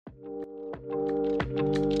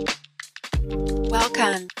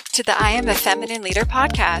Welcome to the I Am a Feminine Leader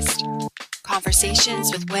podcast.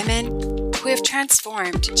 Conversations with women who have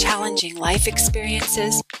transformed challenging life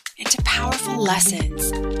experiences into powerful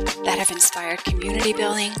lessons that have inspired community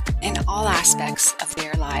building in all aspects of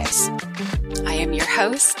their lives. I am your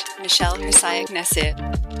host, Michelle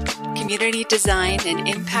Hersayag-Nassib, community design and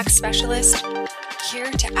impact specialist,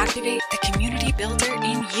 here to activate the community builder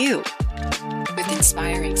in you with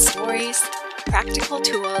inspiring stories, practical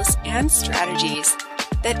tools, and strategies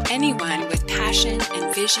that anyone with passion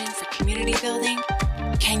and vision for community building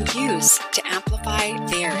can use to amplify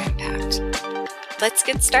their impact. Let's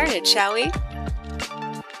get started, shall we?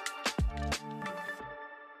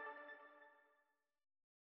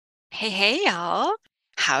 Hey, y'all.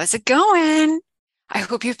 How's it going? I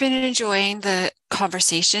hope you've been enjoying the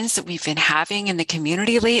conversations that we've been having in the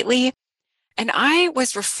community lately. And I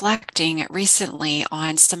was reflecting recently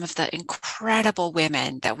on some of the incredible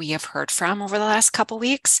women that we have heard from over the last couple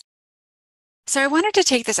weeks. So I wanted to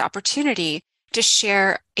take this opportunity to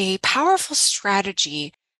share a powerful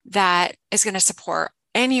strategy that is going to support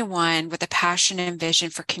anyone with a passion and vision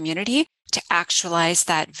for community to actualize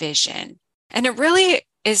that vision. And it really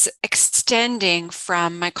is extending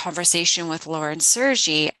from my conversation with Lauren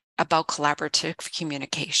Sergi about collaborative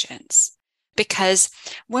communications. Because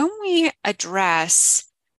when we address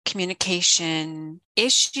communication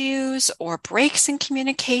issues or breaks in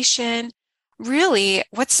communication, really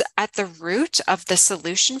what's at the root of the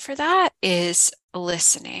solution for that is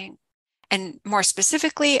listening, and more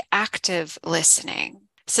specifically, active listening.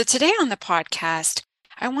 So today on the podcast,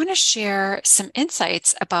 I want to share some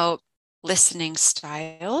insights about listening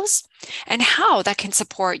styles and how that can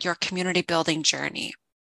support your community building journey.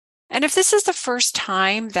 And if this is the first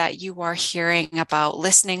time that you are hearing about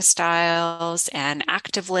listening styles and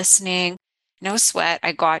active listening, no sweat,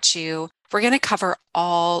 I got you. We're going to cover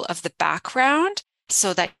all of the background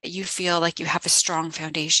so that you feel like you have a strong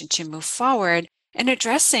foundation to move forward in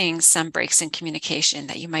addressing some breaks in communication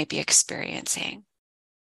that you might be experiencing.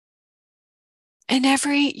 And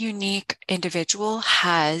every unique individual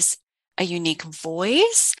has a unique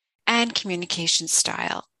voice and communication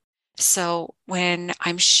style. So when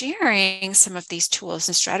I'm sharing some of these tools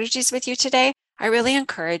and strategies with you today, I really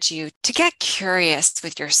encourage you to get curious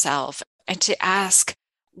with yourself and to ask,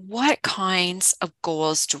 what kinds of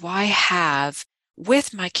goals do I have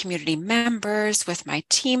with my community members, with my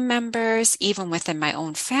team members, even within my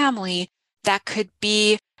own family, that could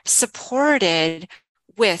be supported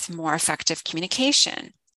with more effective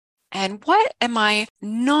communication? And what am I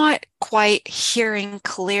not quite hearing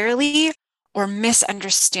clearly or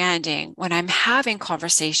misunderstanding when I'm having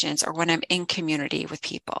conversations or when I'm in community with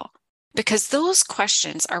people? Because those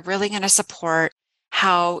questions are really going to support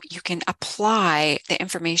how you can apply the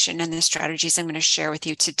information and the strategies I'm going to share with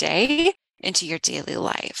you today into your daily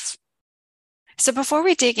life. So before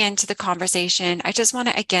we dig into the conversation, I just want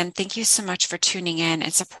to again thank you so much for tuning in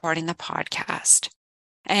and supporting the podcast.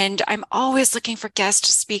 And I'm always looking for guest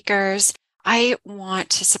speakers. I want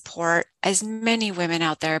to support as many women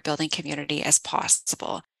out there building community as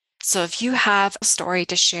possible. So if you have a story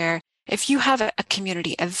to share, if you have a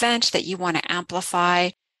community event that you want to amplify,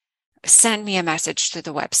 send me a message through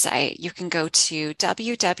the website. You can go to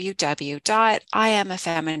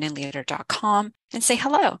www.iamafeminineleader.com and say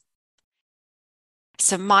hello.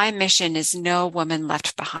 So my mission is no woman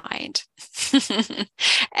left behind.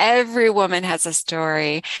 Every woman has a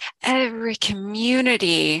story. Every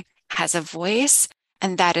community has a voice.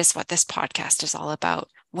 And that is what this podcast is all about.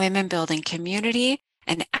 Women building community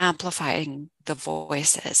and amplifying the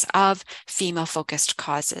voices of female-focused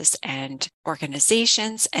causes and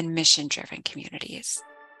organizations and mission-driven communities.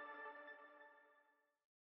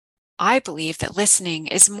 I believe that listening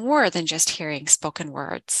is more than just hearing spoken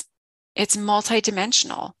words. It's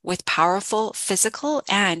multidimensional with powerful physical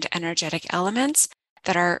and energetic elements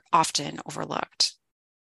that are often overlooked.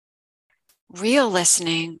 Real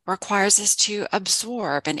listening requires us to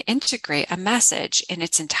absorb and integrate a message in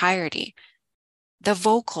its entirety. The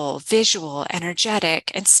vocal, visual,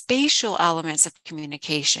 energetic, and spatial elements of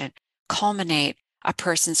communication culminate a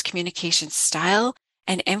person's communication style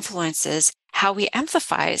and influences how we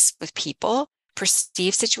empathize with people,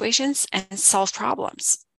 perceive situations, and solve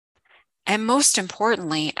problems. And most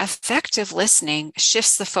importantly, effective listening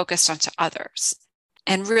shifts the focus onto others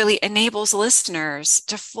and really enables listeners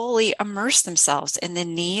to fully immerse themselves in the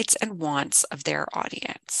needs and wants of their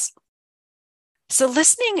audience. So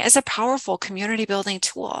listening is a powerful community building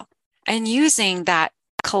tool, and using that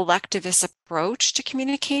collectivist approach to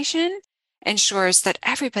communication ensures that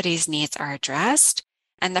everybody's needs are addressed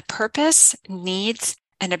and the purpose, needs,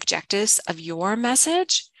 and objectives of your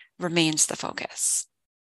message remains the focus.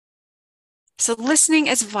 So listening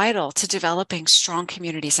is vital to developing strong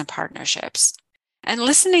communities and partnerships. And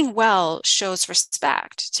listening well shows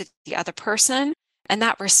respect to the other person, and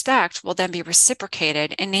that respect will then be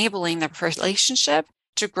reciprocated, enabling the relationship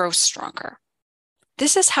to grow stronger.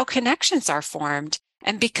 This is how connections are formed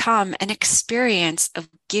and become an experience of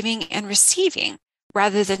giving and receiving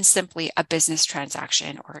rather than simply a business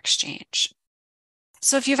transaction or exchange.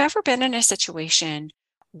 So if you've ever been in a situation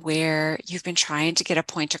where you've been trying to get a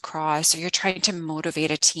point across, or you're trying to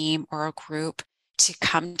motivate a team or a group to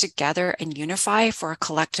come together and unify for a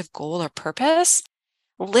collective goal or purpose,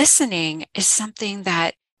 listening is something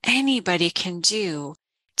that anybody can do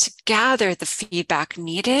to gather the feedback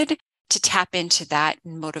needed to tap into that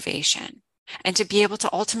motivation and to be able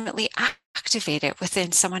to ultimately activate it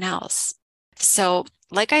within someone else. So,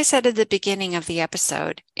 like I said at the beginning of the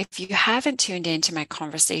episode, if you haven't tuned into my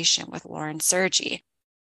conversation with Lauren Sergi,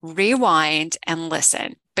 rewind and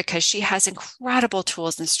listen, because she has incredible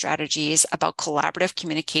tools and strategies about collaborative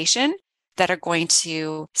communication that are going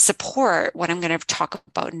to support what I'm going to talk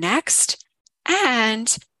about next.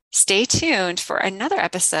 And stay tuned for another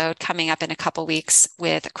episode coming up in a couple weeks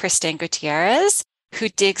with Kristen Gutierrez, who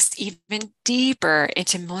digs even deeper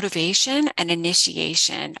into motivation and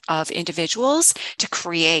initiation of individuals to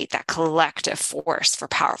create that collective force for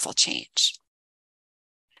powerful change.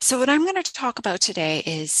 So what I'm going to talk about today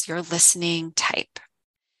is your listening type.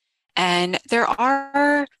 And there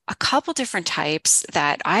are a couple different types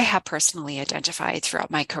that I have personally identified throughout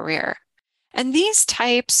my career. And these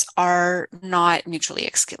types are not mutually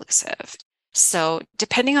exclusive. So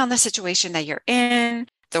depending on the situation that you're in,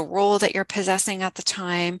 the role that you're possessing at the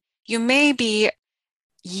time, you may be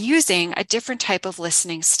using a different type of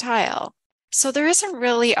listening style. So there isn't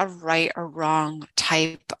really a right or wrong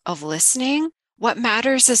type of listening. What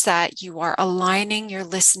matters is that you are aligning your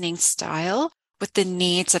listening style with the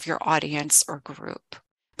needs of your audience or group,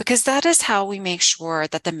 because that is how we make sure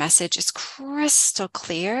that the message is crystal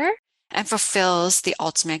clear and fulfills the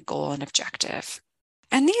ultimate goal and objective.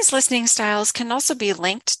 And these listening styles can also be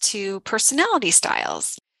linked to personality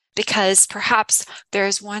styles, because perhaps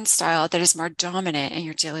there's one style that is more dominant in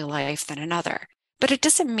your daily life than another. But it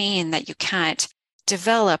doesn't mean that you can't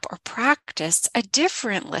develop or practice a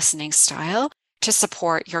different listening style to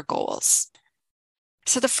support your goals.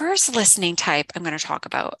 So the first listening type I'm going to talk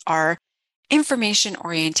about are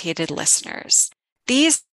information-oriented listeners.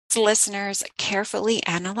 These listeners carefully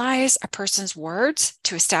analyze a person's words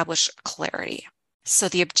to establish clarity. So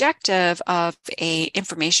the objective of an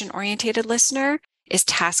information-oriented listener is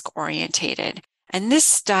task-oriented, and this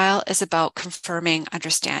style is about confirming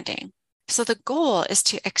understanding. So the goal is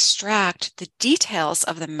to extract the details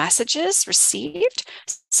of the messages received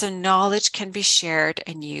so knowledge can be shared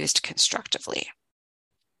and used constructively.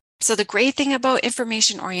 So the great thing about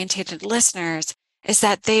information-oriented listeners is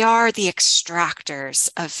that they are the extractors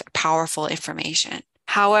of powerful information.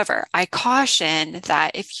 However, I caution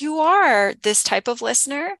that if you are this type of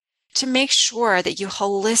listener, to make sure that you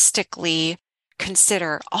holistically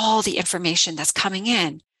consider all the information that's coming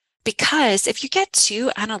in. Because if you get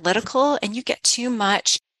too analytical and you get too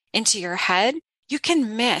much into your head, you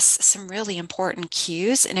can miss some really important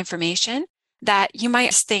cues and information that you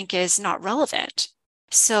might think is not relevant.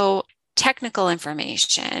 So technical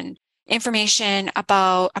information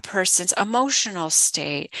about a person's emotional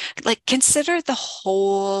state, like consider the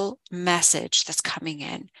whole message that's coming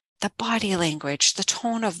in, the body language, the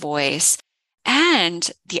tone of voice,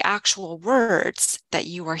 and the actual words that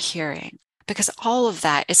you are hearing, because all of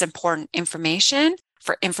that is important information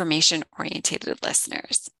for information-oriented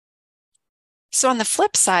listeners. So on the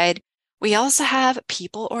flip side, we also have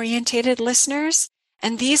people-oriented listeners,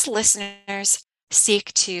 and these listeners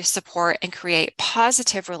seek to support and create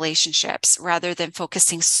positive relationships rather than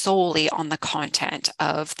focusing solely on the content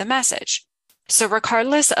of the message. So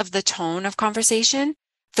regardless of the tone of conversation,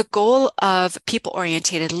 the goal of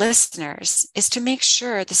people-oriented listeners is to make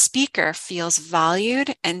sure the speaker feels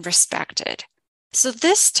valued and respected. So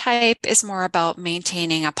this type is more about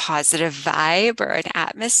maintaining a positive vibe or an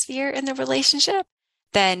atmosphere in the relationship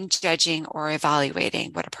than judging or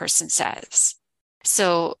evaluating what a person says.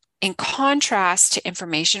 So in contrast to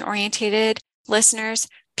information-oriented listeners,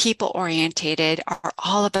 people-oriented are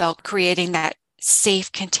all about creating that safe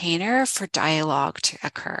container for dialogue to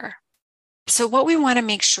occur. So what we want to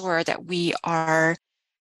make sure that we are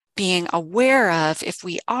being aware of if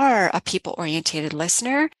we are a people-oriented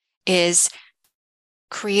listener is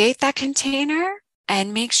create that container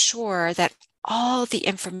and make sure that all the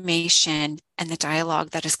information and the dialogue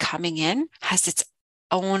that is coming in has its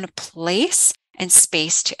own place and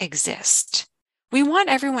space to exist. We want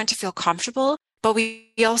everyone to feel comfortable but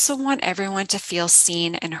we also want everyone to feel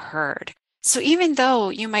seen and heard. So even though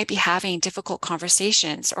you might be having difficult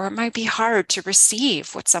conversations or it might be hard to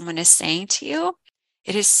receive what someone is saying to you,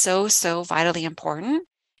 it is so, so vitally important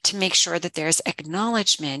to make sure that there's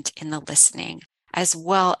acknowledgement in the listening as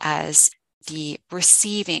well as the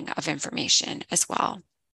receiving of information as well.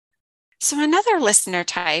 So another listener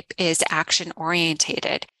type is action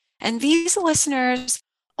orientated. And these listeners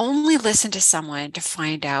only listen to someone to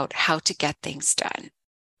find out how to get things done.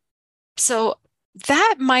 So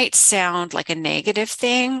that might sound like a negative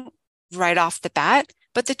thing right off the bat,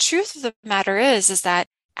 but the truth of the matter is that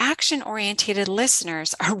action-oriented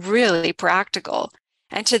listeners are really practical.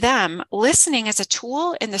 And to them, listening is a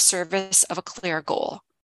tool in the service of a clear goal.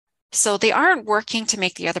 So they aren't working to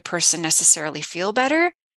make the other person necessarily feel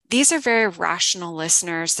better. These are very rational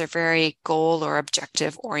listeners. They're very goal or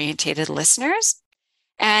objective oriented listeners.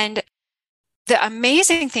 And the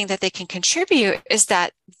amazing thing that they can contribute is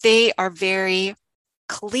that they are very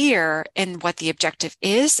clear in what the objective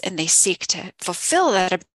is, and they seek to fulfill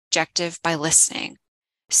that objective by listening.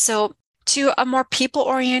 So to a more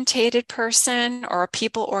people-oriented person or a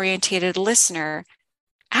people-oriented listener,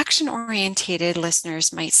 action-oriented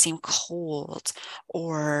listeners might seem cold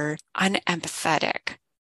or unempathetic.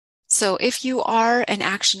 So if you are an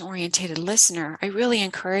action-oriented listener, I really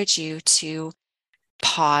encourage you to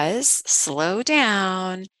pause, slow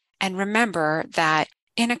down, and remember that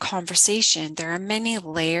in a conversation, there are many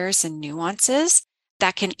layers and nuances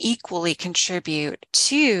that can equally contribute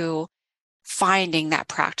to finding that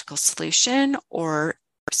practical solution or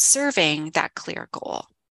serving that clear goal.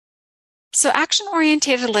 So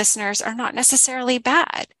action-oriented listeners are not necessarily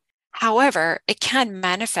bad. However, it can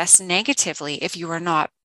manifest negatively if you are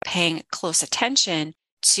not paying close attention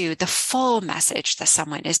to the full message that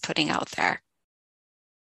someone is putting out there.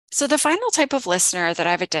 So the final type of listener that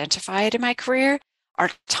I've identified in my career are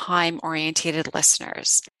time-oriented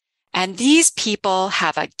listeners. And these people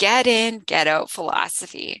have a get in, get out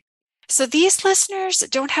philosophy. So these listeners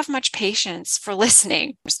don't have much patience for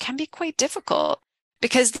listening. This can be quite difficult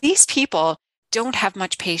because these people don't have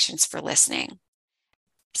much patience for listening.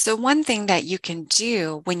 So one thing that you can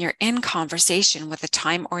do when you're in conversation with a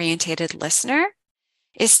time-oriented listener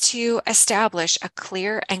is to establish a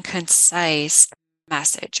clear and concise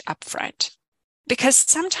message up front. Because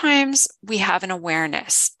sometimes we have an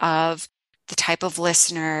awareness of the type of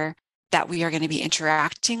listener that we are going to be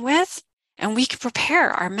interacting with, and we can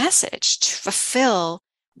prepare our message to fulfill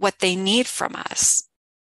what they need from us.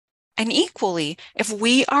 And equally, if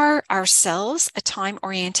we are ourselves a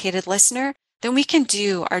time-oriented listener, then we can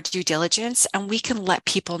do our due diligence and we can let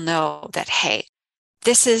people know that, hey,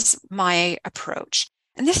 this is my approach.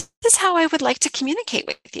 And this is how I would like to communicate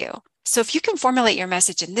with you. So if you can formulate your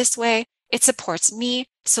message in this way, it supports me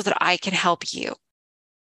so that I can help you.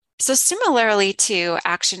 So similarly to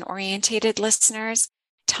action-oriented listeners,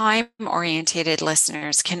 time-oriented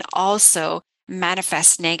listeners can also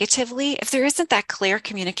manifest negatively if there isn't that clear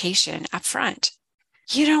communication up front.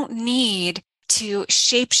 You don't need to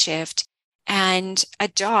shapeshift and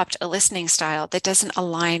adopt a listening style that doesn't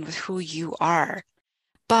align with who you are.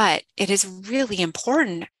 But it is really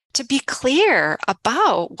important to be clear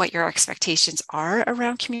about what your expectations are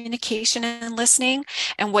around communication and listening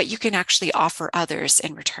and what you can actually offer others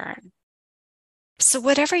in return. So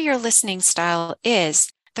whatever your listening style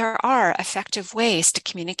is, there are effective ways to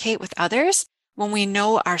communicate with others when we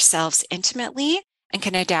know ourselves intimately and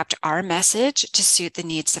can adapt our message to suit the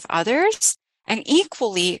needs of others, and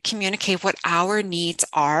equally communicate what our needs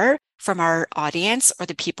are from our audience or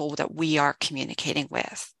the people that we are communicating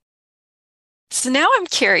with. So now I'm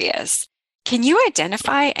curious, can you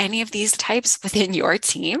identify any of these types within your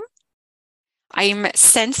team? I'm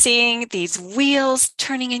sensing these wheels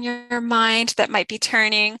turning in your mind that might be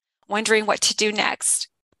turning, wondering what to do next.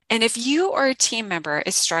 And if you or a team member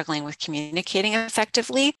is struggling with communicating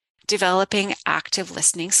effectively, developing active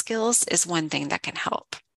listening skills is one thing that can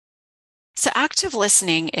help. So active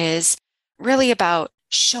listening is really about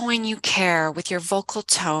showing you care with your vocal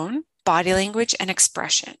tone, body language, and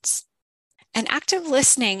expressions. And active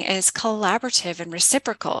listening is collaborative and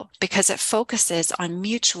reciprocal because it focuses on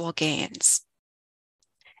mutual gains.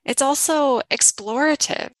 It's also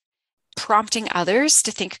explorative, prompting others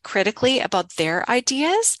to think critically about their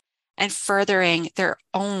ideas and furthering their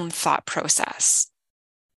own thought process.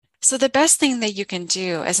 So the best thing that you can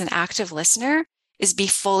do as an active listener is be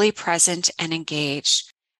fully present and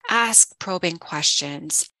engaged, ask probing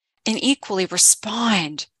questions, and equally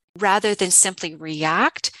respond rather than simply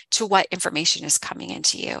react to what information is coming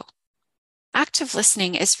into you. Active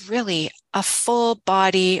listening is really a full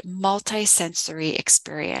body, multi-sensory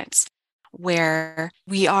experience where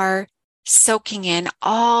we are soaking in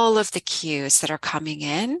all of the cues that are coming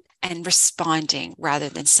in and responding rather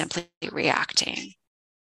than simply reacting.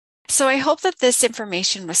 So I hope that this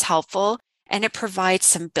information was helpful and it provides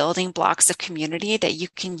some building blocks of community that you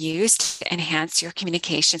can use to enhance your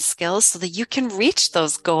communication skills so that you can reach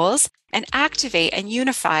those goals and activate and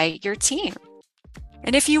unify your team.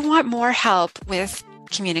 And if you want more help with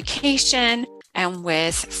communication and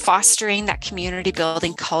with fostering that community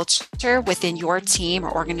building culture within your team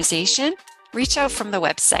or organization, reach out from the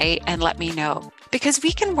website and let me know, because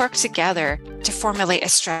we can work together to formulate a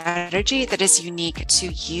strategy that is unique to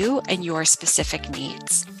you and your specific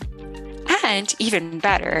needs. And even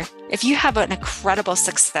better, if you have an incredible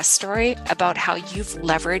success story about how you've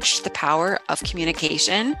leveraged the power of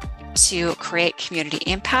communication to create community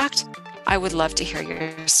impact, I would love to hear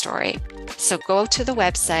your story. So go to the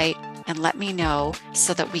website and let me know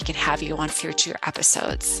so that we can have you on future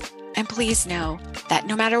episodes. And please know that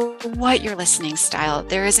no matter what your listening style,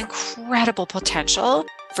 there is incredible potential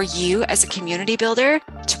for you as a community builder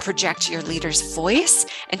to project your leader's voice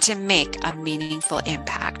and to make a meaningful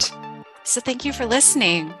impact. So thank you for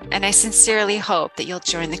listening, and I sincerely hope that you'll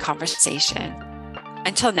join the conversation.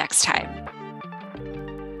 Until next time.